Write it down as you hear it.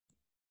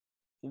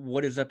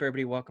What is up,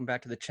 everybody? Welcome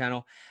back to the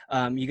channel.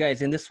 You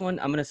guys, in this one,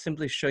 I'm going to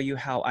simply show you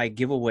how I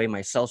give away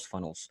my sales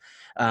funnels.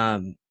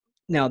 Um,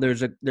 Now,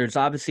 there's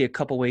obviously a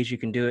couple ways you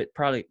can do it.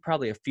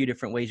 Probably a few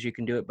different ways you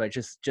can do it, but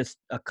just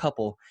a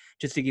couple,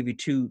 just to give you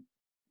two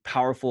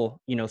powerful,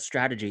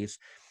 strategies.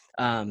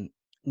 Um,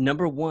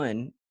 Number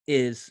one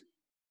is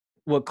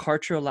what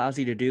Kartra allows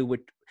you to do. What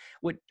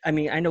I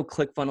mean, I know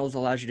ClickFunnels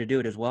allows you to do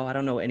it as well. I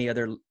don't know any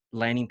other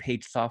landing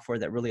page software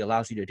that really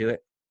allows you to do it,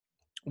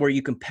 where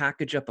you can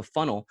package up a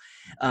funnel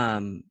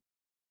um,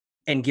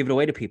 and give it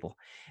away to people.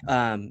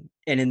 And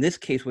in this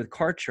case with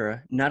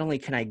Kartra, not only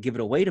can I give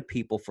it away to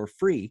people for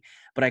free,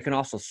 but I can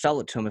also sell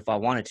it to them if I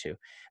wanted to.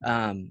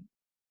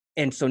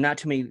 And so not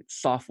too many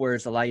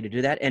softwares allow you to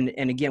do that. And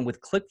again,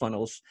 with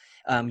ClickFunnels,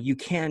 you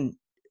can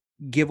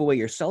give away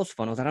your sales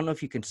funnels. I don't know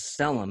if you can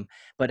sell them,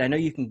 but I know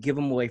you can give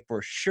them away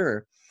for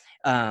sure.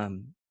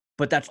 Um,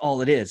 but that's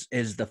all it is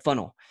the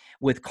funnel.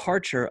 With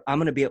Karcher, I'm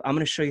going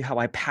to show you how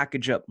I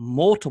package up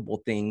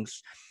multiple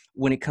things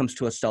when it comes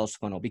to a sales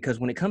funnel, because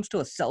when it comes to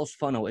a sales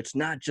funnel, it's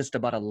not just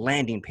about a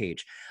landing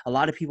page. A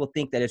lot of people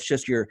think that it's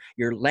just your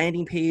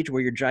landing page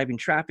where you're driving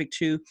traffic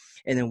to.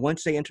 And then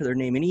once they enter their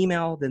name and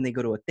email, then they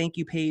go to a thank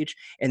you page.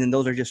 And then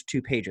those are just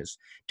 2 pages.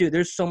 Dude,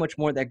 there's so much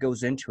more that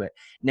goes into it.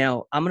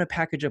 Now, I'm going to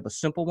package up a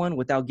simple one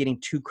without getting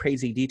too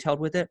crazy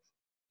detailed with it.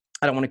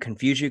 I don't want to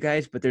confuse you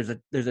guys, but there's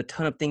a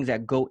ton of things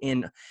that go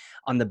in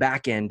on the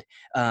back end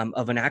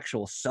of an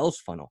actual sales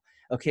funnel.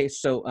 Okay,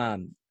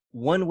 so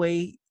one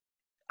way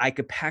I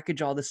could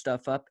package all this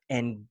stuff up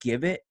and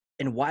give it,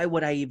 and why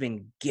would I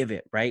even give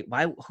it, right?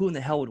 Who in the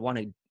hell would want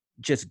to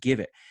just give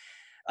it?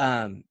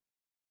 Um,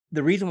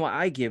 the reason why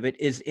I give it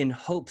is in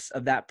hopes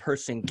of that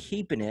person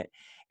keeping it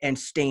and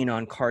staying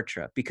on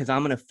Kartra, because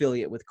I'm an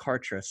affiliate with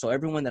Kartra. So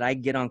everyone that I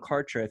get on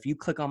Kartra, if you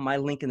click on my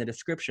link in the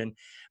description,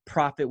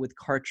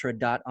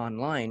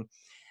 profitwithkartra.online,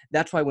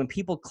 that's why when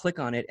people click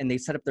on it and they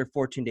set up their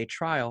 14-day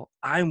trial,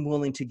 I'm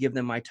willing to give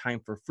them my time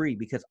for free,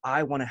 because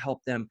I want to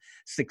help them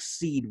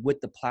succeed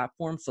with the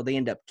platform so they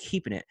end up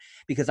keeping it,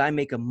 because I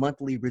make a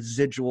monthly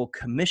residual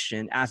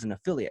commission as an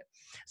affiliate.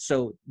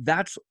 So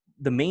that's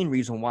the main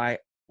reason why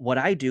what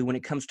I do when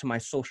it comes to my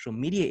social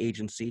media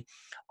agency,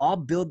 I'll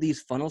build these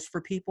funnels for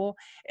people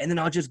and then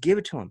I'll just give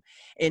it to them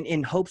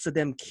in hopes of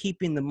them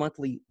keeping the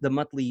monthly,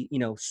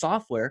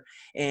 software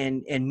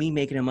and me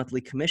making a monthly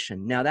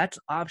commission. Now that's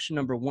option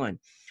number one,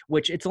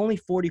 which it's only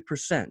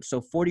 40%. So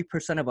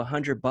 40% of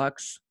 $100,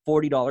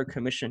 $40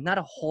 commission, not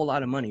a whole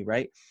lot of money,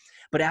 right?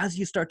 But as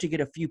you start to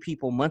get a few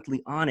people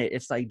monthly on it,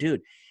 it's like,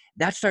 dude,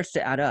 that starts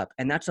to add up,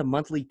 and that's a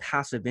monthly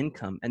passive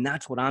income. And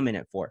that's what I'm in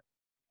it for.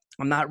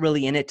 I'm not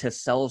really in it to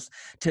sell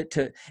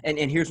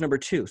and here's number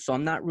two. So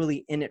I'm not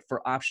really in it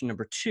for option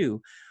number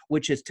two,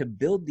 which is to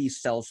build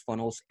these sales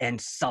funnels and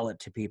sell it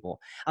to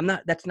people. I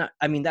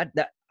mean,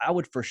 that I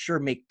would for sure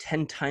make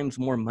 10 times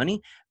more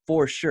money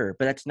for sure,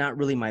 but that's not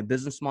really my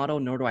business model,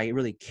 nor do I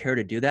really care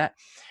to do that.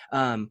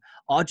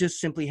 I'll just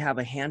simply have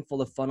a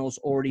handful of funnels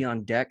already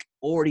on deck,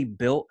 already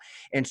built.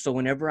 And so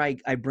whenever I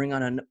bring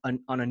on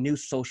a new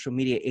social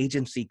media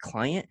agency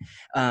client,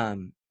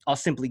 I'll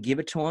simply give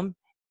it to them,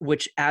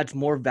 which adds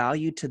more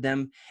value to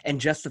them and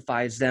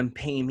justifies them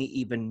paying me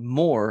even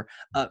more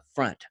up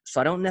front. So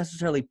I don't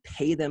necessarily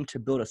pay them to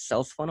build a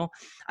sales funnel.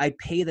 I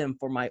pay them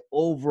for my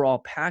overall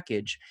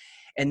package.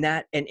 And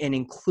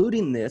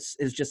including this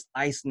is just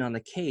icing on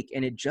the cake,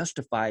 and it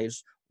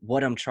justifies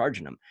what I'm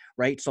charging them,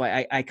 right? So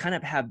I kind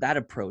of have that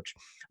approach.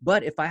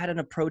 But if I had an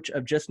approach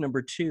of just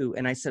number two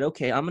and I said,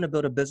 okay, I'm going to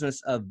build a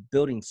business of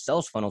building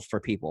sales funnels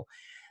for people,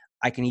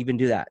 I can even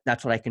do that.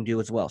 That's what I can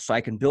do as well. So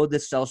I can build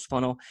this sales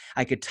funnel.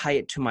 I could tie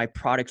it to my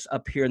products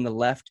up here in the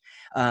left.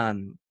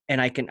 And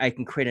I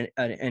can create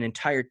an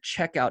entire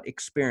checkout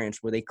experience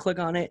where they click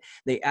on it,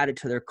 they add it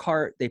to their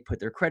cart, they put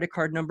their credit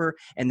card number,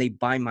 and they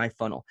buy my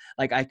funnel.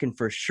 Like, I can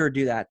for sure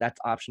do that. That's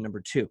option number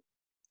two.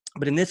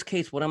 But in this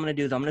case, what I'm going to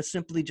do is I'm going to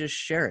simply just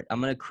share it. I'm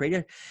going to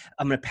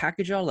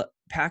package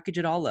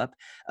it all up,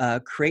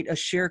 create a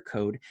share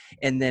code,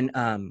 and then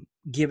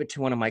give it to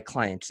one of my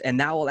clients. And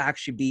that will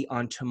actually be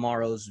on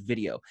tomorrow's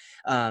video.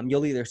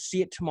 You'll either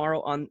see it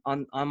tomorrow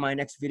on my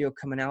next video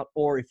coming out,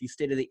 or if you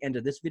stay to the end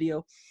of this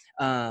video,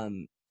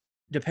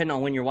 depending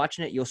on when you're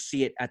watching it, you'll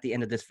see it at the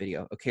end of this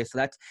video. Okay, so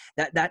that's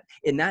that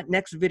in that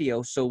next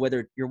video. So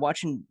whether you're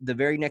watching the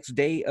very next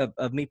day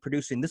of me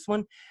producing this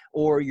one,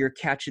 or you're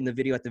catching the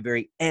video at the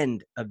very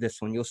end of this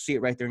one, you'll see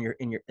it right there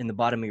in the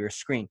bottom of your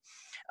screen.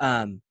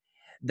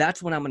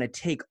 That's when I'm going to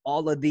take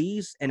all of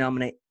these and I'm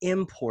going to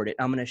import it.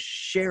 I'm going to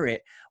share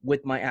it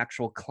with my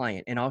actual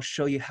client, and I'll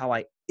show you how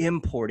I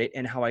import it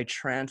and how I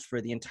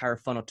transfer the entire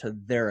funnel to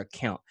their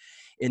account.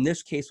 In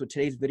this case, with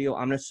today's video,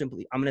 I'm going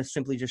to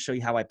simply just show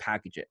you how I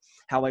package it,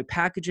 how I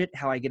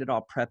get it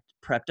all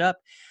prepped up,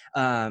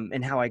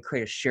 and how I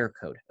create a share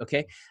code.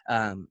 Okay.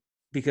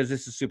 Because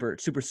this is super,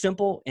 super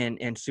simple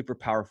and super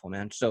powerful,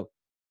 man. So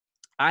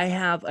I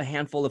have a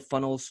handful of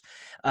funnels,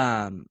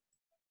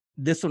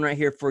 This one right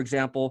here, for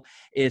example,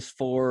 is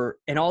for,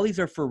 and all these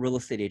are for real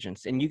estate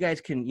agents. And you guys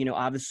can,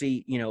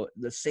 obviously,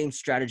 the same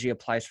strategy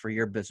applies for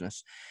your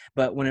business.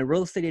 But when a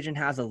real estate agent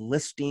has a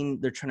listing,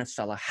 they're trying to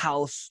sell a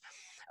house.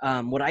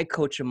 What I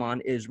coach them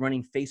on is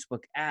running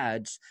Facebook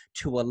ads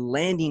to a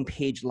landing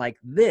page like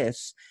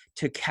this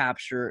to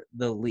capture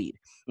the lead.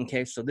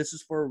 Okay, so this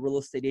is for a real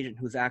estate agent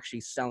who's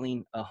actually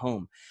selling a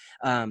home.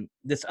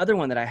 This other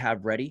one that I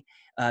have ready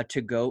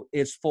to go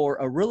is for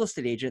a real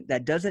estate agent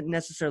that doesn't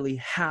necessarily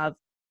have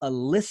a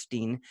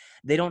listing.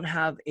 They don't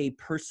have a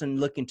person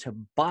looking to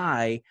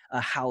buy a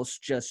house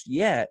just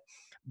yet,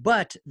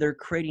 but they're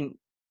creating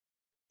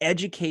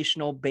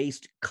educational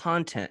based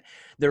content.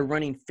 They're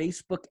running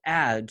Facebook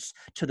ads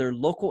to their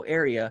local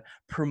area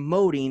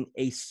promoting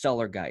a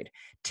seller guide.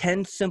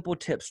 10 simple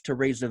tips to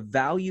raise the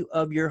value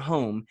of your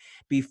home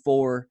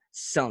before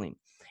selling.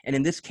 And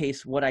in this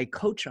case, what I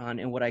coach on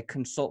and what I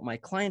consult my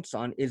clients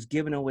on is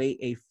giving away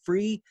a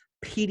free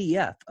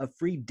PDF, a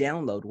free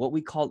download, what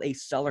we call a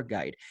seller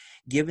guide,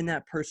 giving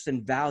that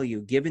person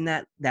value, giving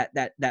that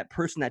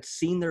person that's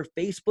seen their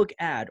Facebook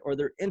ad or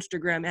their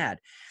Instagram ad.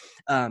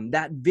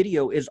 That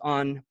video is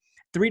on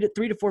 3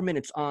 to 4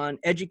 minutes on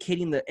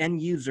educating the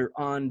end user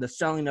on the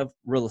selling of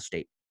real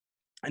estate.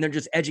 And they're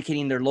just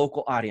educating their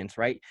local audience,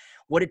 right?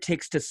 What it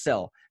takes to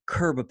sell,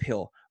 curb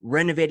appeal,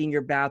 renovating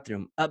your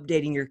bathroom,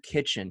 updating your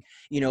kitchen,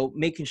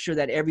 making sure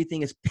that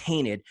everything is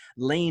painted,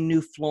 laying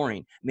new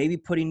flooring, maybe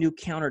putting new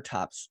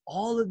countertops.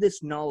 All of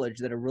this knowledge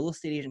that a real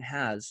estate agent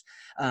has,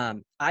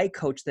 I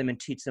coach them and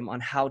teach them on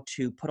how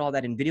to put all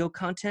that in video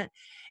content.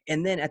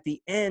 And then at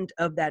the end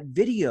of that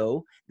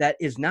video, that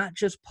is not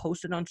just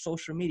posted on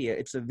social media,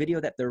 it's a video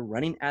that they're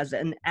running as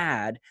an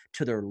ad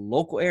to their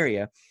local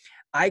area.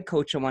 I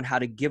coach them on how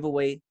to give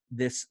away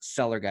this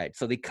seller guide.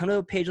 So they come to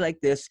a page like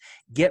this,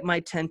 get my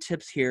 10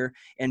 tips here,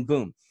 and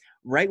boom.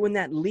 Right when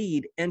that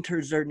lead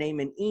enters their name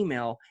and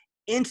email,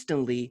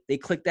 instantly they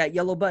click that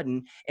yellow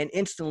button and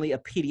instantly a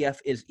PDF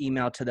is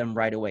emailed to them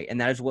right away. And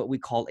that is what we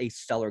call a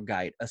seller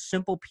guide, a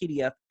simple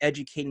PDF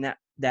educating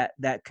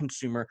that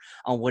consumer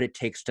on what it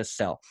takes to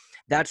sell.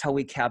 That's how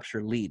we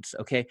capture leads,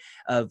 okay,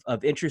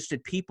 of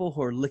interested people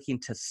who are looking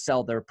to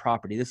sell their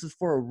property. This is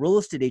for a real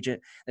estate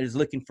agent that is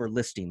looking for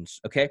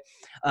listings, okay?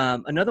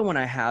 Another one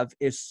I have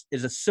is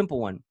a simple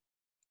one.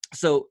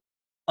 So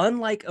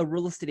unlike a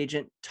real estate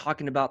agent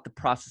talking about the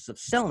process of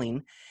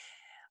selling,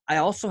 I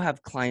also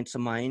have clients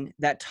of mine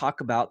that talk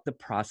about the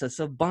process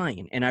of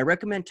buying. And I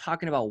recommend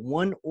talking about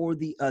one or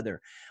the other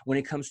when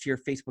it comes to your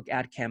Facebook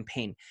ad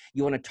campaign.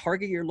 You want to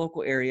target your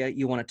local area.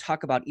 You want to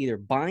talk about either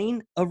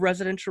buying of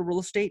residential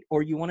real estate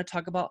or you want to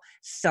talk about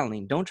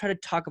selling. Don't try to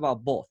talk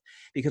about both,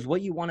 because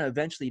what you want to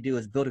eventually do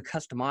is build a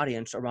custom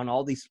audience around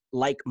all these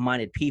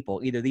like-minded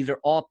people. Either these are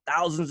all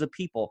thousands of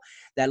people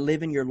that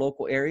live in your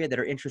local area that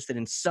are interested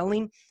in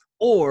selling,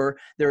 or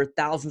there are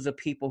thousands of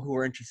people who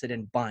are interested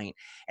in buying.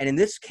 And in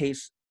this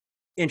case,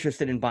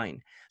 interested in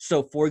buying.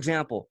 So for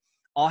example,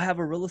 I'll have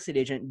a real estate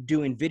agent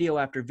doing video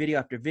after video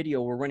after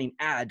video. We're running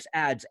ads,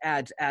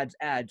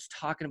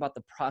 talking about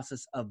the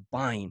process of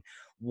buying,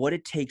 what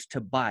it takes to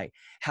buy,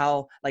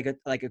 how like a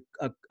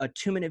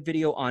 2-minute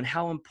video on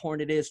how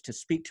important it is to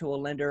speak to a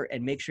lender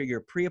and make sure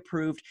you're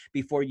pre-approved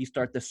before you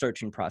start the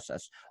searching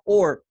process.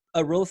 Or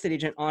a real estate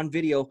agent on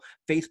video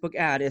Facebook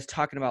ad is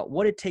talking about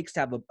what it takes to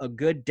have a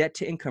good debt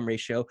to income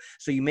ratio,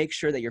 so you make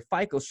sure that your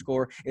FICO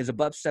score is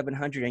above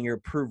 700 and you're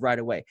approved right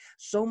away.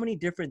 So many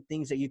different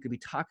things that you could be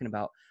talking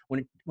about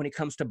when it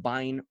comes to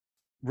buying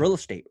real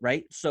estate,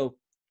 right? So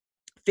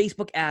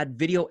Facebook ad,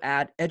 video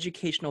ad,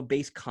 educational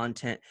based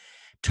content,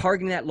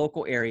 targeting that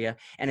local area.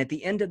 And at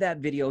the end of that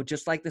video,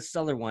 just like the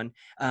seller one,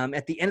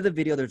 at the end of the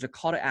video, there's a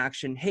call to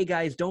action. Hey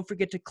guys, don't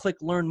forget to click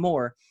learn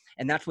more.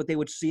 And that's what they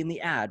would see in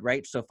the ad,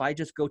 right? So if I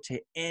just go to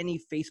any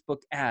Facebook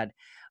ad,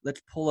 let's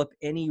pull up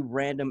any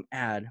random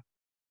ad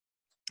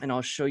and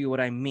I'll show you what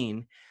I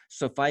mean.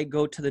 So if I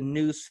go to the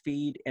news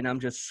feed and I'm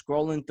just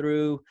scrolling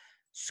through,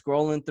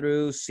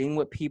 seeing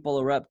what people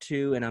are up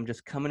to, and I'm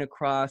just coming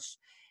across,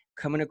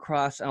 and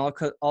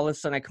all of a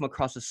sudden I come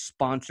across a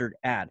sponsored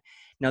ad.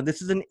 Now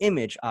this is an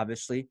image,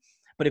 obviously,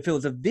 but if it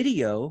was a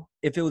video,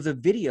 at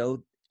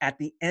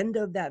the end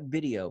of that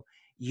video,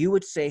 you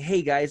would say,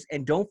 hey guys,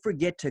 and don't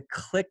forget to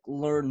click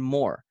learn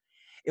more.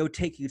 It would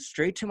take you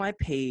straight to my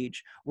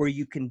page where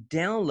you can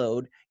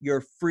download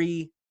your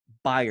free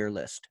buyer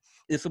list.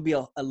 This will be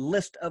a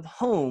list of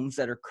homes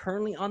that are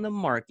currently on the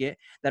market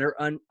that are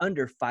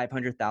under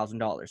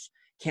 $500,000.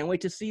 Can't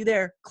wait to see you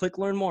there. Click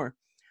learn more.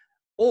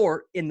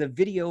 Or in the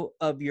video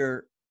of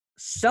your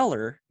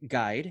seller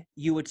guide,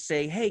 you would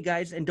say, hey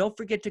guys, and don't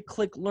forget to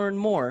click learn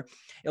more.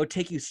 It will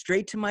take you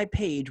straight to my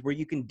page where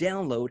you can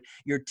download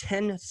your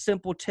 10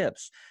 simple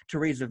tips to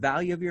raise the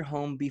value of your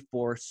home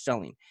before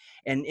selling.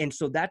 And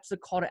so that's the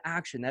call to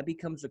action. That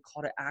becomes the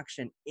call to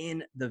action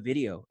in the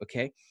video,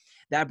 okay?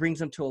 That brings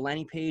them to a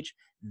landing page.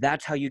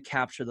 That's how you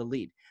capture the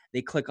lead.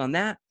 They click on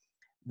that,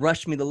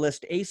 rush me the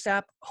list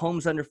ASAP,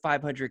 homes under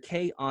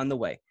 500K on the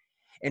way.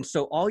 And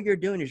so all you're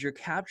doing is you're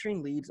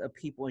capturing leads of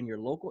people in your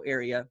local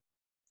area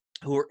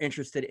who are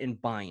interested in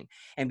buying.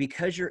 And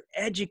because you're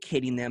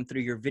educating them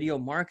through your video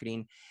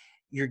marketing,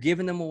 you're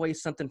giving them away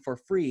something for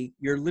free.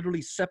 You're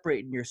literally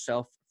separating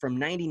yourself from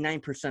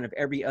 99% of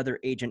every other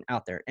agent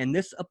out there. And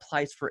this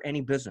applies for any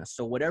business.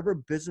 So whatever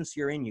business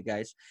you're in, you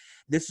guys,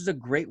 this is a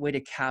great way to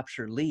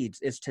capture leads,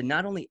 is to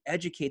not only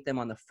educate them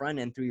on the front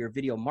end through your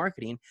video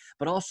marketing,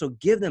 but also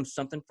give them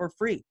something for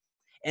free.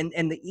 And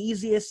the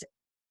easiest,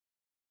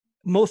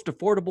 most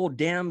affordable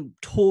damn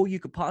tool you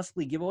could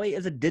possibly give away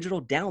is a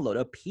digital download,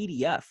 a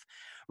PDF,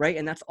 right?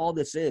 And that's all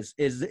this is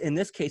in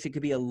this case, it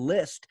could be a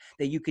list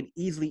that you can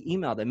easily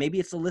email them. Maybe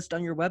it's a list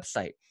on your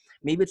website.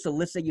 Maybe it's a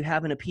list that you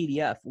have in a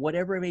PDF,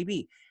 whatever it may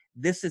be.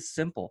 This is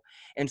simple.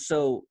 And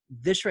so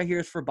this right here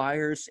is for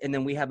buyers. And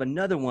then we have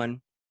another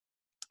one,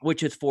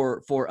 which is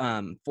for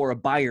a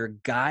buyer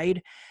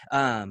guide.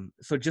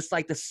 So just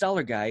like the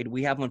seller guide,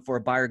 we have one for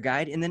a buyer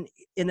guide, and then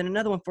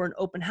another one for an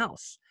open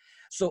house.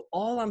 So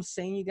all I'm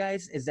saying, you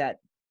guys, is that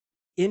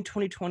in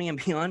 2020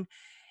 and beyond,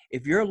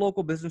 if you're a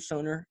local business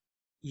owner,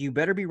 you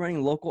better be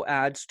running local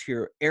ads to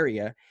your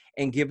area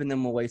and giving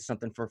them away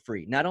something for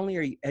free. Not only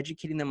are you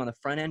educating them on the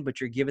front end,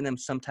 but you're giving them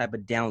some type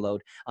of download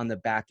on the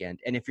back end.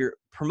 And if you're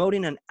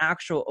promoting an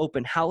actual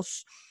open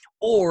house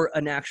or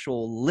an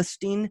actual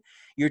listing,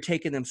 you're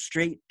taking them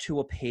straight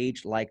to a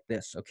page like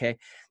this, okay?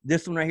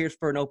 This one right here is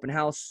for an open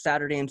house,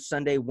 Saturday and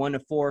Sunday, 1 to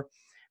 4.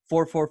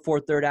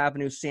 444 3rd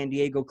Avenue, San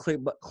Diego.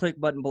 Click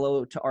button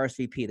below to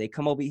RSVP. They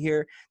come over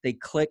here, they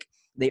click,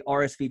 they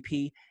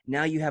RSVP.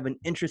 Now you have an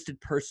interested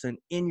person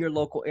in your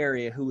local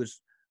area who is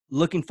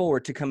looking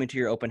forward to coming to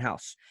your open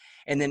house.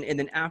 And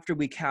then after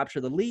we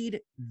capture the lead,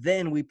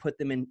 then we put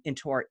them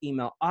into our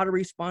email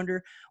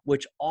autoresponder,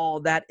 which all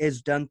that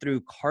is done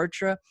through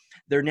Kartra.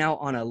 They're now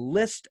on a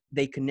list.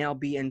 They can now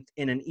be in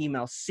an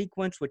email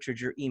sequence, which is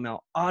your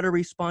email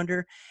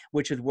autoresponder,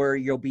 which is where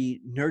you'll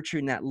be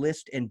nurturing that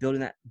list and building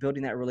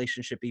that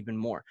relationship even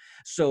more.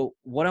 So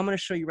what I'm going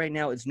to show you right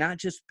now is not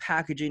just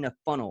packaging a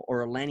funnel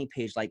or a landing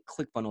page like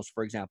ClickFunnels,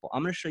 for example.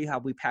 I'm going to show you how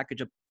we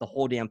package up the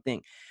whole damn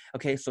thing.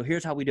 Okay, so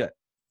here's how we do it.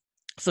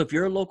 So if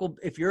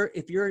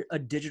you're a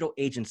digital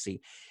agency,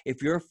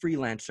 if you're a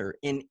freelancer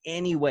in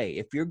any way,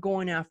 if you're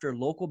going after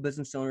local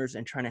business owners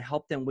and trying to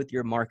help them with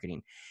your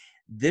marketing,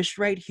 this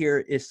right here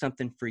is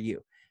something for you.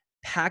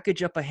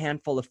 Package up a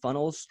handful of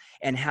funnels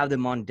and have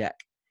them on deck.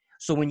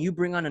 So when you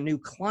bring on a new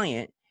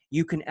client,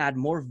 you can add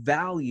more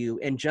value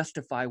and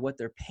justify what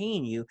they're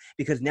paying you,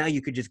 because now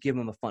you could just give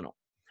them a funnel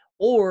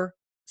or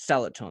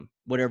sell it to them,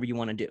 whatever you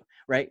want to do,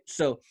 right?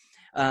 So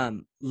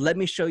let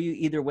me show you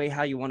either way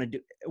how you want to do.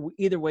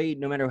 Either way,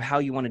 no matter how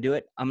you want to do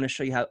it, I'm going to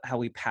show you how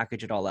we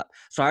package it all up.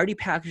 So I already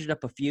packaged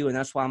up a few, and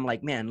that's why I'm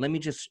like, man, let me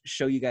just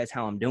show you guys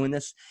how I'm doing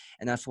this.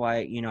 And that's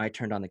why, I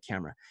turned on the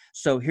camera.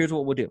 So here's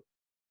what we'll do.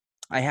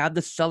 I have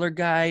the seller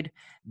guide.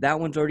 That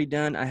one's already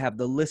done. I have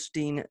the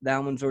listing.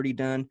 That one's already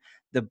done.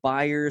 The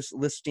buyer's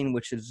listing,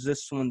 which is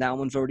this one, that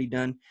one's already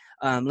done.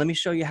 Let me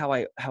show you how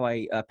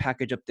I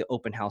package up the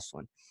open house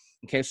one.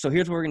 Okay, so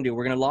here's what we're gonna do.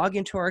 We're gonna log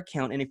into our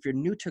account, and if you're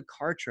new to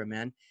Kartra,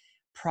 man,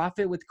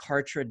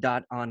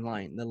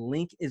 profitwithkartra.online. The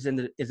link is in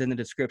the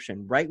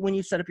description. Right when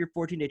you set up your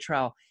 14-day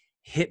trial,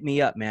 hit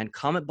me up, man.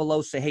 Comment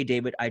below, say, hey,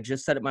 David, I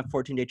just set up my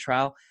 14-day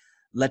trial.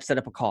 Let's set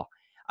up a call.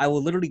 I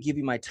will literally give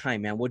you my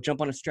time, man. We'll jump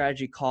on a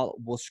strategy call.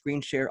 We'll screen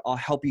share. I'll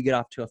help you get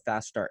off to a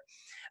fast start.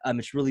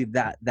 It's really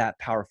that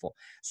powerful.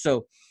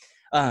 So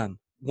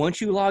once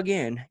you log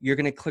in, you're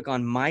gonna click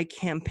on My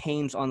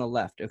Campaigns on the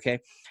left. Okay.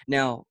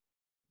 Now,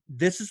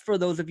 this is for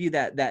those of you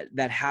that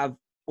have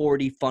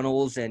already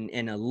funnels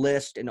and a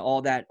list and all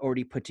that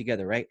already put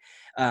together, right?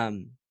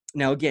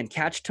 Now, again,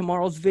 catch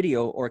tomorrow's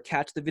video or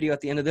catch the video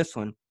at the end of this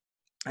one,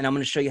 and I'm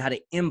going to show you how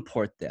to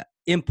import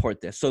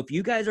this. So if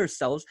you guys are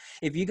sellers,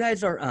 if you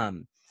guys are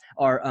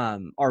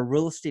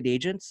real estate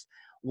agents,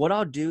 what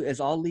I'll do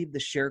is I'll leave the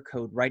share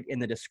code right in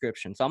the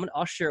description. So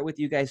I'll share it with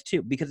you guys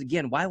too, because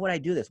again, why would I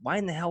do this? Why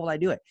in the hell will I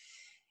do it?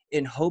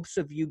 In hopes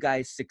of you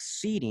guys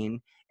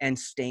succeeding and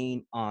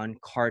staying on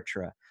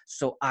Kartra,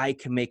 so I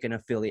can make an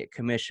affiliate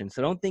commission.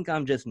 So don't think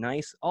I'm just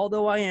nice,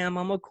 although I am.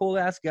 I'm a cool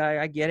ass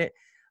guy. I get it.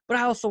 But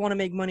I also want to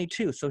make money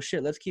too. So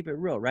shit, let's keep it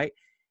real, right?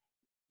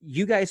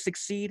 You guys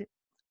succeed,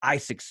 I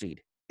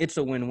succeed. It's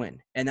a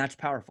win-win, and that's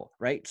powerful,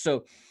 right?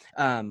 So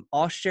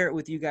I'll share it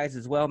with you guys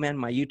as well, man,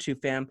 my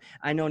YouTube fam.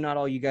 I know not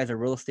all you guys are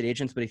real estate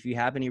agents, but if you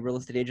have any real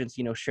estate agents,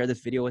 share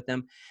this video with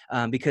them,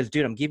 because,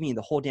 dude, I'm giving you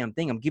the whole damn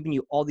thing. I'm giving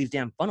you all these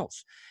damn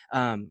funnels.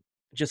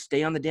 Just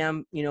stay on the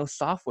damn,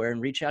 software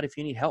and reach out if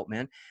you need help,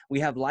 man. We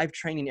have live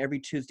training every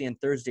Tuesday and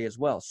Thursday as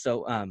well.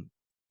 So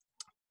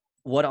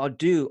what I'll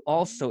do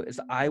also is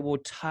I'll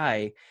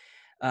tie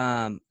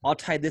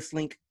this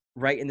link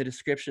right in the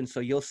description. So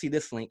you'll see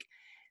this link.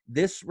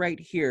 This right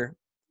here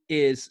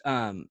is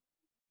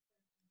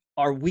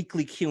our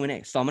weekly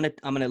Q&A. So I'm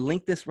gonna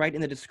link this right in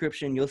the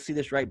description. You'll see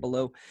this right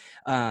below.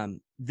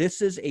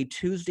 This is a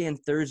Tuesday and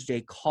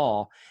Thursday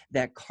call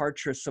that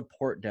Kartra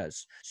support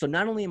does. So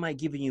not only am I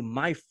giving you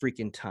my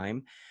freaking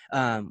time,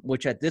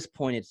 which at this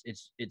point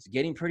it's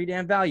getting pretty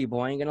damn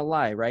valuable. I ain't gonna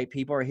lie, right?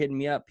 People are hitting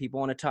me up.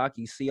 People want to talk.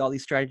 You see all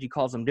these strategy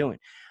calls I'm doing,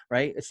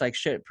 right? It's like,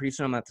 shit, pretty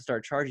soon I'm gonna have to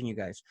start charging you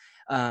guys.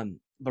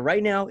 But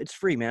right now it's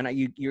free, man.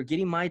 You're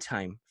getting my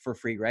time for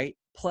free, right?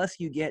 Plus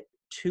you get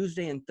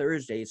Tuesday and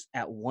Thursdays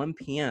at 1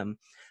 p.m.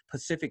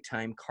 Pacific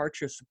time.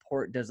 Kartra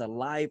support does a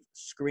live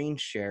screen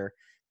share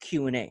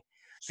Q&A.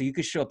 So you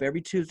could show up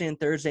every Tuesday and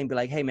Thursday and be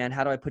like, hey man,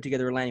 how do I put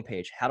together a landing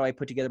page? How do I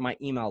put together my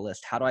email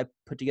list? How do I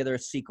put together a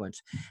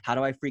sequence? How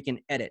do I freaking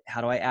edit?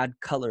 How do I add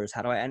colors?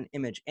 How do I add an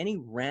image? Any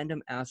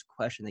random ask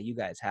question that you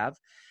guys have,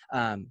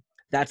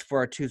 that's for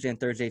our Tuesday and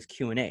Thursdays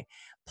Q&A.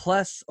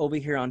 Plus over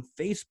here on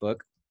Facebook,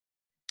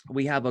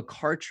 we have a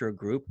Kartra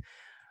group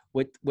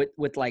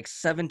with like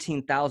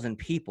 17,000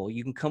 people.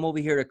 You can come over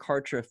here to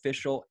Kartra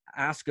Official,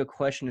 ask a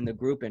question in the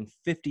group, and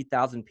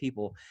 50,000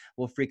 people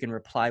will freaking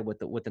reply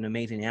with an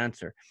amazing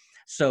answer.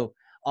 So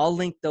I'll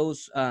link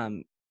those,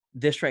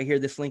 this right here,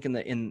 this link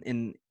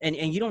and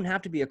you don't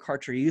have to be a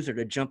Kartra user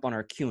to jump on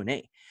our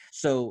Q&A.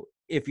 So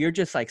if you're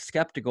just like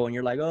skeptical and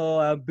you're like, oh,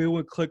 I've been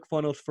with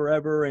ClickFunnels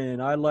forever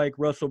and I like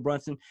Russell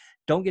Brunson,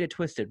 don't get it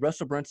twisted.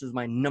 Russell Brunson is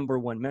my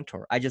 #1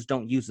 mentor. I just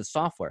don't use the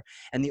software.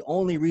 And the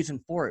only reason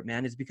for it,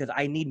 man, is because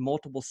I need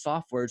multiple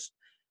softwares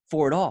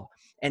for it all.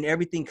 And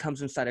everything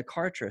comes inside of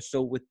Kartra.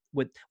 So with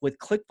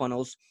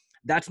ClickFunnels,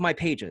 that's my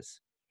pages.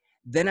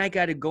 Then I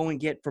got to go and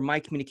get, for my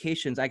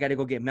communications, I got to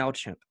go get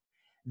MailChimp.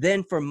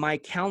 Then for my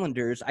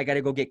calendars, I got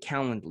to go get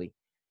Calendly.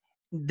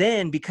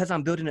 Then because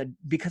I'm building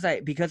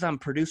because I'm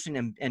producing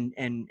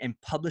and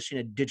publishing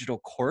a digital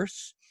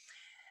course,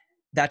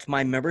 that's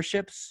my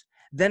memberships.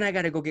 Then I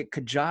got to go get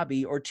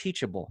Kajabi or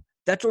Teachable.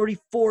 That's already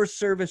 4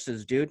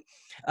 services, dude.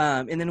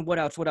 And then what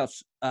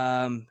else?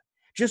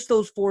 Just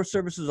those 4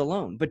 services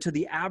alone. But to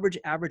the average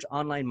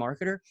online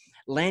marketer,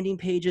 landing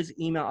pages,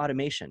 email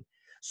automation.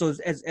 So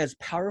as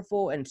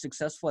powerful and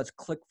successful as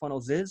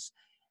ClickFunnels is,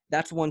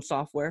 that's one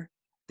software.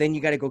 Then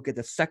you got to go get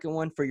the second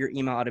one for your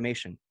email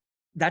automation.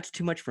 That's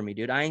too much for me,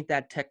 dude. I ain't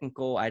that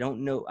technical. I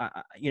don't know.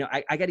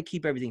 I got to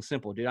keep everything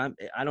simple, dude.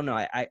 I don't know.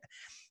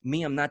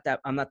 I'm not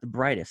the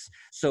brightest.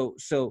 So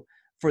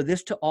for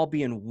this to all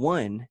be in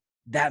one,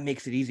 that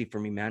makes it easy for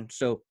me, man.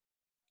 So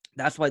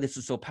that's why this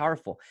is so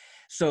powerful.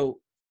 So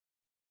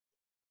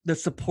the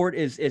support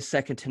is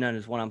second to none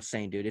is what I'm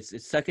saying, dude.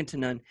 It's second to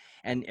none,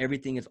 and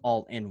everything is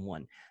all in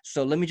one.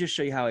 So let me just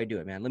show you how I do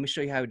it, man. Let me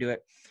show you how I do it.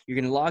 You're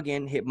going to log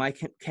in, hit my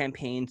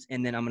campaigns,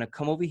 and then I'm going to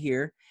come over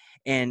here.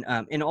 And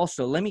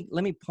also let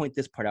me point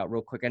this part out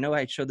real quick. I know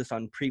I showed this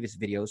on previous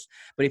videos,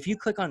 but if you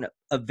click on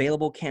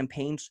available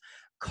campaigns,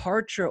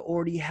 Kartra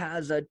already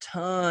has a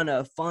ton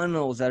of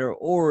funnels that are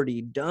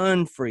already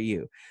done for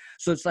you.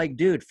 So it's like,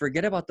 dude,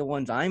 forget about the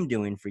ones I'm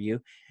doing for you.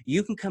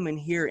 You can come in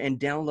here and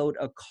download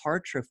a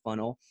Kartra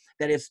funnel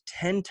that is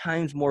 10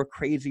 times more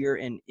crazier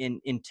and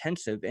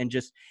intensive, and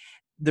just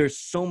there's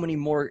so many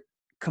more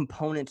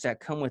components that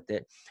come with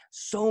it,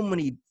 so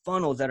many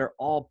funnels that are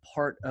all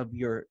part of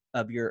your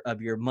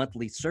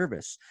monthly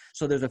service.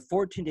 So there's a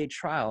 14-day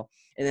trial,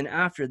 and then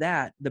after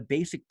that the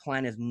basic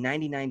plan is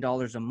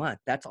 $99 a month.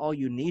 That's all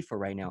you need for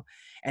right now,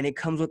 and it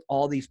comes with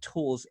all these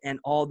tools and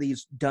all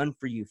these done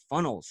for you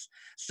funnels.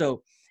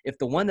 So if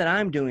the one that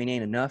I'm doing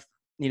ain't enough,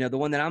 the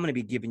one that I'm going to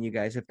be giving you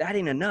guys, if that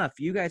ain't enough,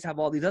 you guys have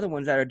all these other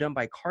ones that are done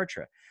by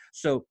Kartra.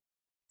 So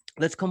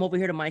let's come over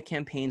here to my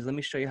campaigns. Let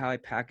me show you how I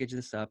package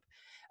this up.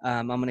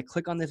 I'm going to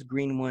click on this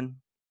green one,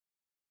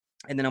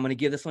 and then I'm going to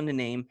give this one a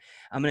name.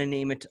 I'm going to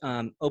name it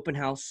open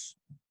house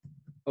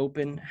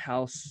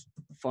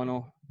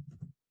funnel,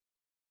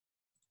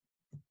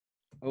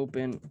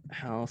 open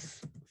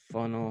house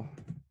funnel.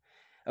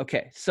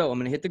 Okay, so I'm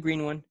going to hit the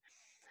green one,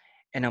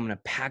 and I'm going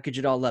to package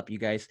it all up, you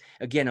guys.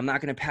 Again, I'm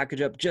not going to package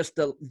up just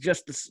the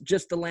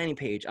landing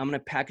page. I'm going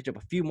to package up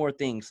a few more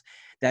things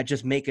that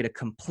just make it a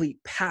complete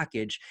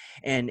package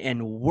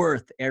and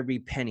worth every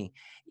penny,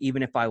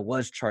 even if I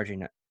was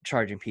charging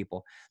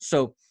people.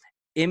 So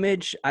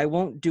image, I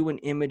won't do an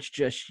image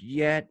just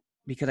yet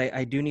because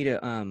I do need to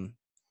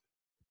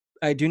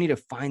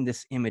find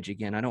this image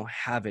again. I don't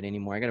have it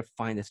anymore. I got to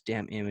find this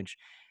damn image.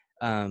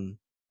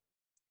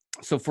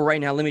 So for right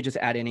now, let me just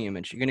add any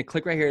image. You're going to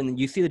click right here, and then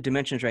you see the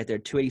dimensions right there,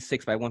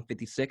 286 by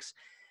 156.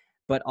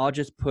 But I'll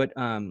just put,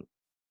 I'll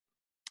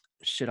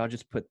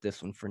just put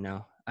this one for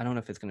now. I don't know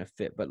if it's going to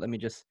fit, but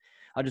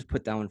I'll just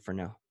put that one for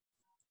now.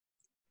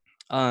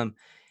 And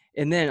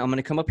then I'm going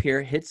to come up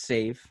here, hit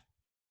save,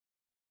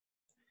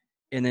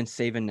 and then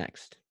save and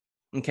next.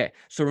 Okay,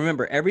 so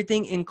remember,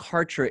 everything in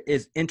Kartra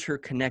is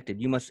interconnected.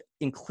 You must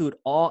include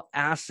all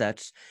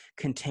assets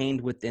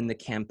contained within the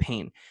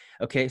campaign.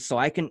 Okay, so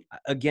I can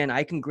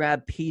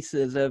grab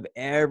pieces of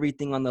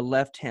everything on the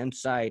left-hand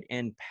side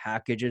and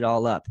package it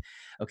all up.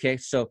 Okay,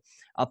 so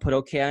I'll put,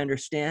 okay, I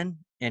understand,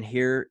 and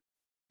here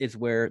is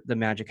where the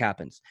magic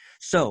happens.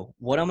 So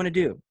what I'm gonna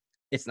do,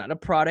 it's not a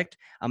product.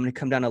 I'm gonna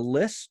come down a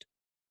list,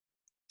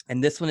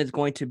 and this one is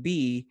going to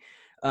be,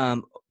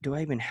 do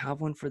I even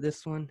have one for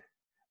this one?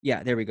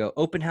 Yeah, there we go.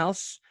 Open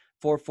house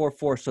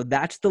 444. So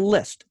that's the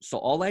list. So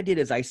all I did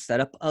is I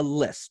set up a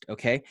list.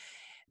 Okay.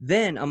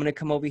 Then I'm going to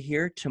come over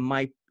here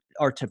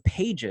to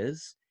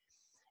pages,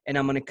 and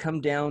I'm going to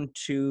come down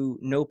to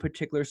no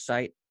particular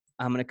site.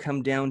 I'm going to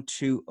come down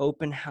to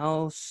open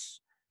house.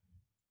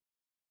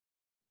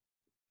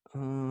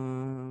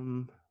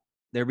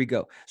 There we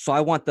go. So I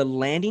want the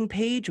landing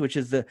page, which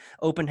is the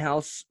open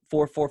house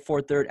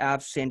 444 3rd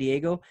Ave, San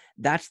Diego.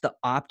 That's the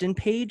opt-in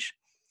page.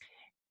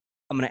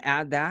 I'm going to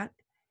add that.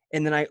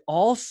 And then I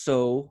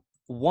also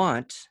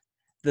want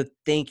the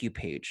thank you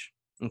page.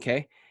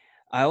 Okay.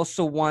 I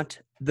also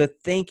want the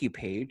thank you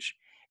page.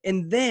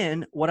 And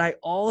then what I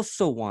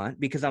also want,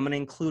 because I'm going to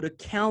include a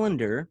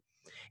calendar,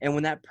 and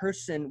when that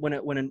person, when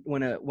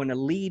a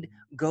lead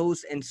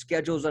goes and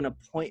schedules an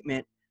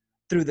appointment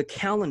through the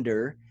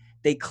calendar,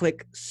 they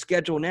click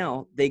schedule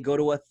now, they go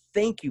to a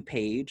thank you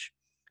page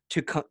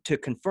to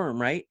confirm,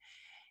 right?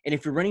 And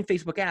if you're running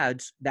Facebook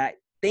ads, that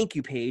thank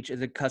you page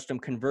is a custom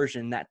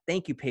conversion. That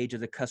thank you page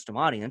is a custom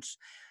audience.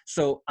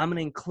 So I'm going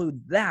to include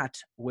that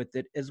with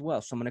it as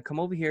well. So I'm going to come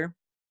over here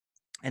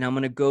and I'm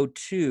going to go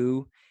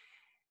to,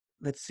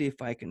 let's see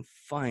if I can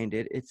find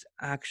it. It's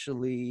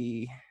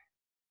actually,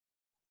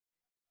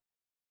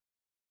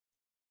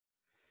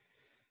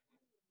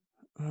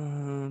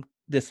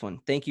 this one.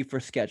 Thank you for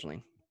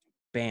scheduling.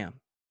 Bam.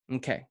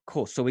 Okay,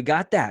 cool. So we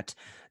got that.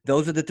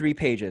 Those are the 3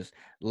 pages: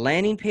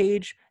 landing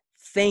page,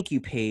 thank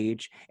you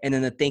page, and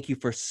then the thank you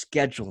for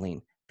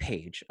scheduling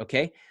page.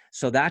 Okay,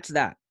 so that's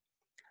that.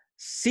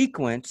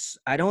 Sequence,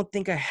 I don't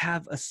think I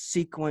have a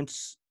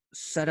sequence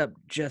set up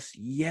just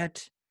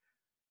yet,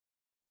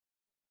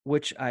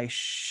 which I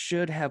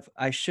should have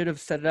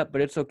set it up,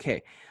 but it's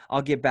okay.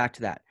 I'll get back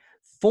to that.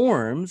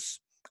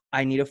 Forms,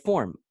 I need a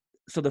form.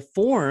 So the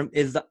form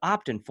is the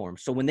opt-in form.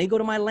 So when they go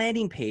to my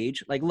landing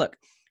page, like, look,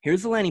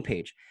 here's the landing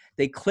page.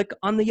 They click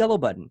on the yellow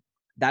button.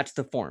 That's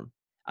the form.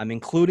 I'm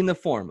including the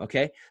form,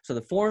 okay? So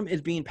the form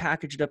is being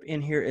packaged up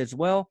in here as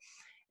well,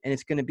 and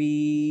it's going to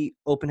be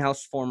open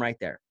house form right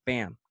there.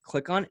 Bam.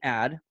 Click on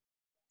add.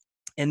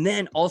 And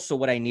then also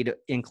what I need to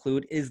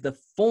include is the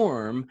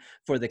form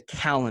for the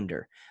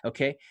calendar,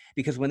 okay?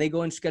 Because when they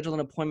go and schedule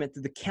an appointment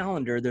through the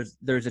calendar,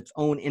 there's its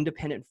own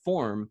independent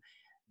form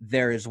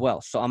there as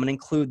well. So I'm going to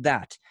include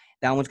that.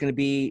 That one's going to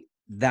be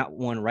that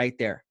one right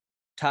there.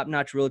 Top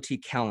Notch Realty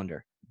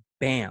calendar.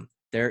 Bam.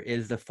 There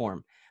is the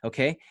form,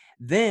 okay?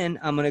 Then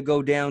I'm going to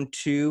go down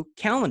to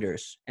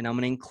calendars and I'm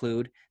going to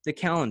include the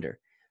calendar.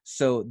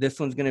 So this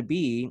one's going to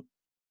be,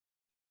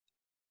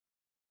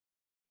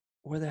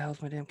 where the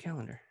hell's my damn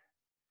calendar?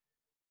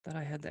 Thought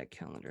I had that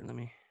calendar. Let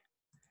me.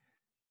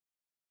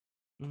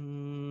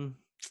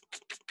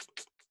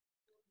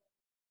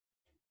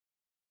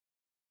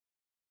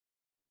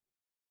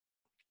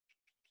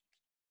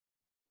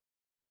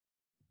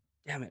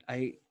 Damn it.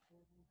 I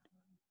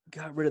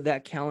got rid of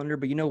that calendar,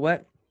 but you know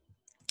what?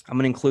 I'm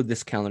going to include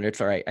this calendar.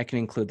 It's all right. I can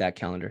include that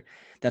calendar.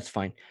 That's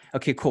fine.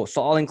 Okay, cool.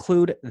 So I'll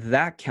include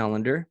that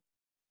calendar.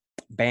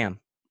 Bam.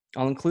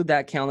 I'll include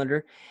that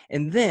calendar.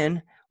 And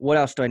then what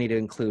else do I need to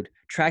include?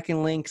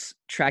 Tracking links,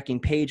 tracking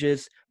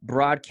pages,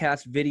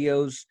 broadcast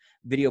videos,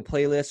 video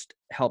playlist,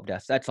 help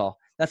desk. That's all.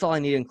 That's all I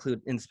need to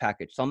include in this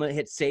package. So I'm going to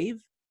hit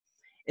save.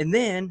 And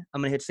then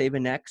I'm going to hit save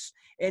and next.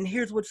 And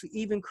here's what's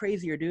even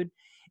crazier, dude,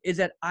 is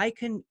that I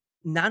can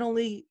not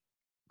only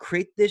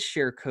create this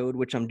share code,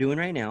 which I'm doing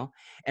right now,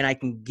 and I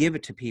can give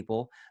it to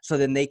people so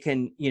then they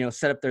can,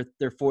 set up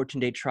their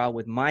 14-day trial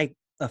with my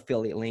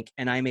affiliate link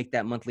and I make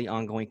that monthly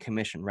ongoing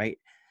commission, right?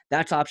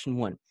 That's option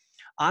 1.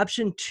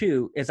 Option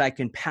 2 is I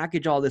can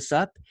package all this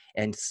up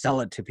and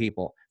sell it to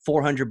people.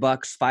 $400,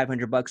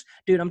 $500.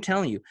 Dude, I'm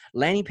telling you,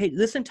 landing page,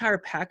 this entire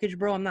package,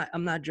 bro,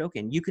 I'm not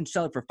joking. You can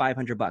sell it for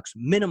 $500,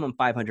 minimum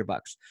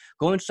 $500.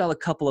 Go and sell a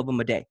couple of them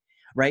a day,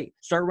 right?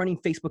 Start running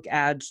Facebook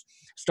ads,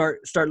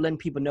 start letting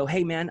people know,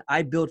 hey man,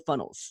 I build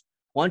funnels.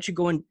 Why don't you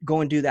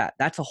go and do that?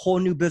 That's a whole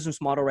new business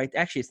model, right?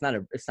 Actually, it's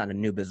not a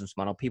new business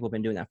model. People have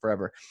been doing that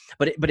forever,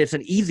 but it's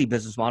an easy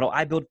business model.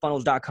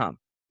 ibuildfunnels.com.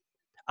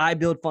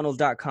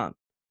 ibuildfunnels.com.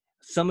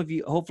 Some of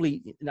you,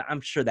 hopefully,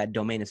 I'm sure that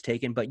domain is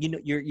taken, but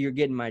you're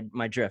getting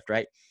my drift,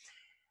 right?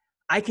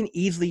 I can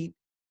easily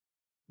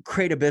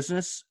create a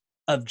business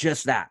of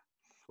just that,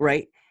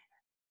 right?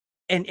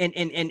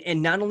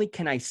 And not only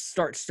can I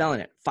start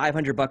selling it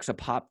 $500 a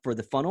pop for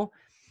the funnel,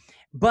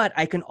 but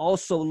I can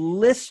also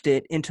list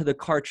it into the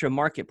Kartra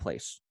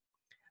marketplace.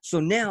 So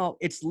now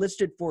it's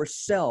listed for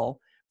sale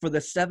for the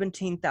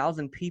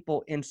 17,000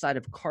 people inside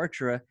of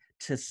Kartra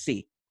to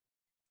see.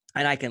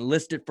 And I can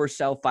list it for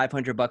sale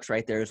 $500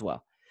 right there as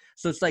well.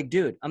 So it's like,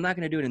 dude, I'm not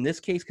going to do it in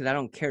this case because I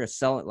don't care to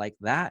sell it like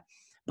that,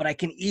 but I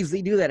can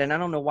easily do that. And I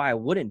don't know why I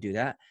wouldn't do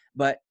that,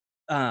 but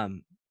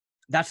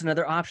that's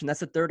another option.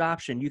 That's a third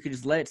option. You could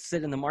just let it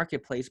sit in the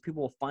marketplace.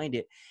 People will find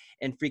it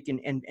and freaking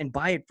and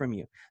buy it from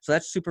you. So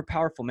that's super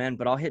powerful, man.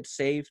 But I'll hit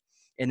save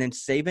and then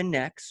save and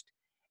next,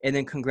 and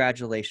then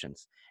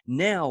congratulations.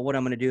 Now what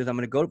I'm going to do is I'm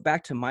going to go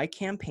back to my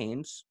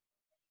campaigns.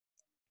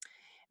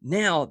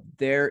 Now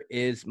there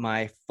is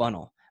my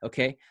funnel.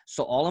 Okay.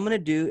 So all I'm going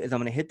to do is I'm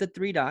going to hit the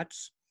 3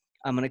 dots.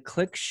 I'm going to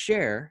click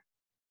share.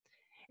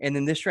 And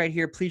then this right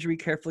here, please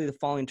read carefully the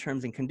following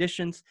terms and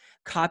conditions.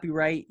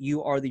 Copyright,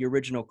 you are the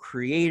original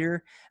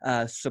creator.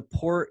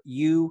 Support,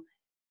 you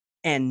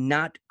and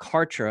not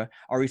Kartra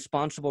are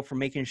responsible for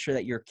making sure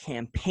that your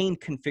campaign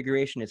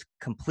configuration is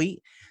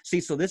complete. See,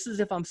 so this is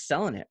if I'm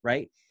selling it,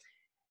 right?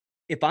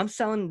 if I'm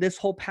selling this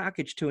whole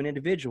package to an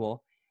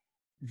individual,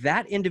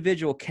 that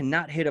individual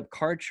cannot hit up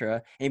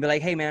Kartra and be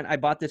like, hey man, I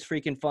bought this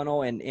freaking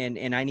funnel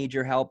and I need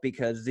your help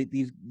because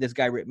this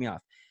guy ripped me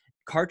off.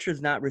 Kartra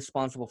is not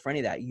responsible for any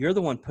of that. You're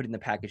the one putting the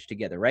package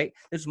together, right?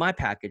 This is my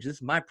package. This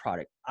is my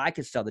product. I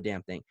can sell the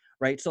damn thing,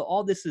 right? So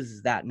all this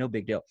is that, no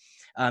big deal.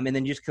 And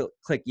then you just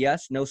click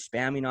yes, no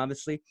spamming,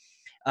 obviously.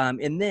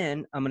 And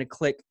then I'm going to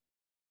click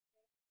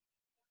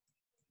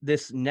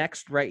this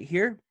next right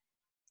here.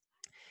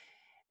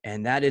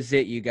 And that is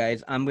it, you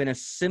guys. I'm going to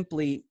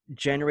simply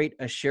generate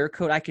a share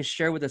code. I can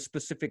share with a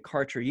specific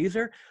Kartra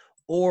user,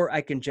 or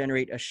I can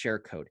generate a share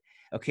code.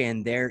 Okay,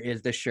 and there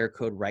is the share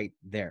code right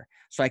there.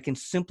 So I can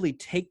simply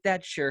take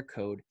that share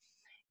code,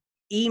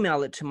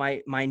 email it to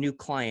my new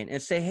client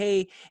and say,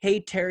 hey,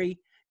 Terry,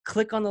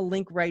 click on the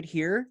link right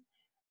here,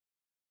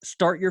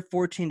 start your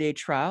 14-day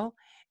trial,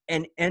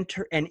 and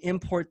enter and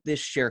import this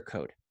share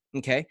code.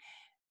 Okay.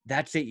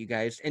 That's it, you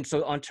guys. And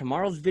so on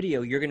tomorrow's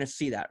video, you're going to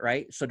see that,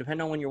 right? So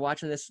depending on when you're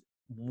watching this,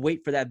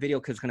 wait for that video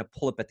because it's going to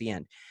pull up at the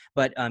end.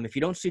 But if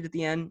you don't see it at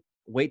the end,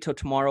 wait till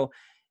tomorrow.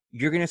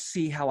 You're going to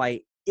see how I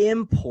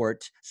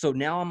import. So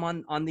now I'm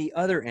on the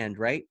other end,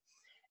 right?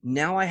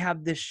 Now I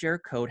have this share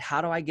code.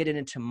 How do I get it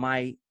into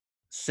my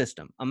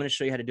system? I'm going to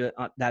show you how to do it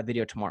on that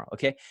video tomorrow,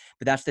 okay?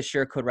 But that's the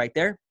share code right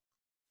there.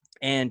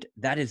 And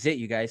that is it,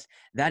 you guys.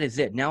 That is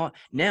it. Now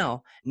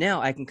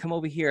I can come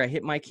over here. I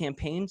hit my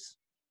campaigns.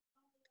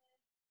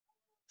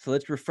 So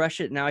let's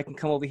refresh it. Now I can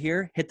come over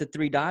here, hit the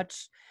 3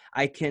 dots.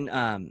 I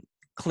can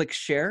click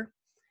share.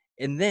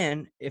 And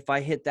then if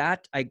I hit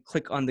that, I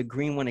click on the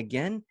green one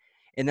again.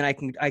 And then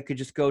I could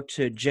just go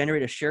to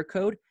generate a share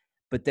code,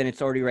 but then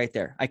it's already right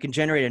there. I can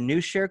generate a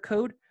new share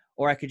code,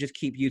 or I could just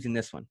keep using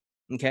this one.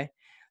 Okay.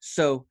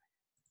 So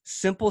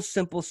simple,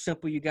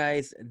 you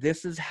guys.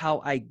 This is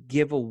how I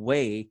give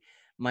away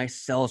my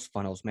sales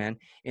funnels, man,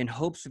 in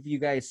hopes of you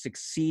guys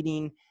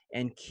succeeding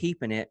and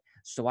keeping it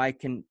so I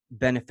can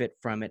benefit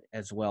from it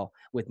as well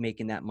with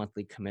making that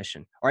monthly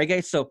commission. All right,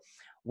 guys. So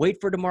wait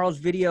for tomorrow's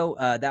video.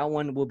 That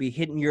one will be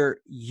hitting your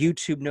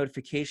YouTube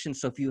notification.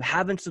 So if you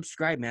haven't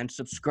subscribed, man,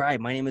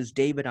 subscribe. My name is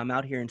David. I'm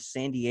out here in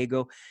San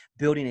Diego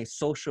building a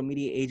social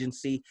media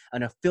agency,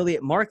 an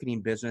affiliate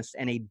marketing business,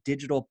 and a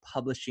digital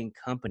publishing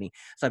company.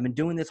 So I've been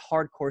doing this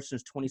hardcore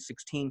since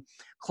 2016,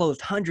 closed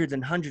hundreds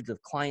and hundreds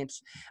of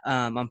clients.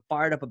 I'm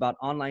fired up about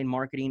online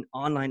marketing,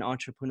 online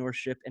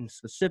entrepreneurship, and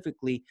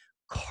specifically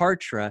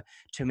Kartra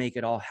to make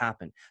it all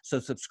happen. So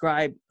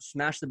subscribe,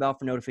 smash the bell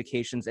for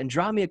notifications, and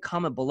drop me a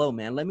comment below,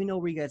 man. Let me know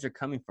where you guys are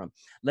coming from.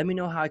 Let me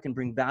know how I can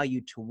bring value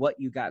to what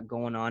you got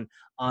going on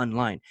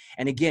online.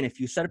 And again, if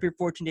you set up your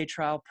 14-day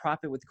trial,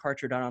 profit with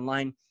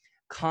Kartra.online,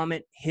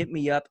 comment, hit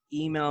me up,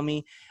 email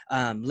me,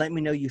 let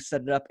me know you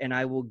set it up, and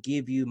I will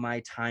give you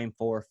my time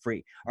for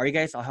free. All right,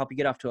 guys, I'll help you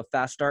get off to a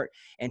fast start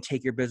and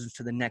take your business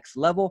to the next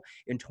level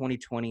in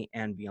 2020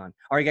 and beyond.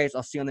 All right, guys,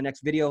 I'll see you on the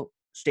next video.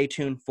 Stay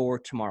tuned for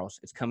tomorrow's.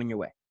 It's coming your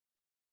way.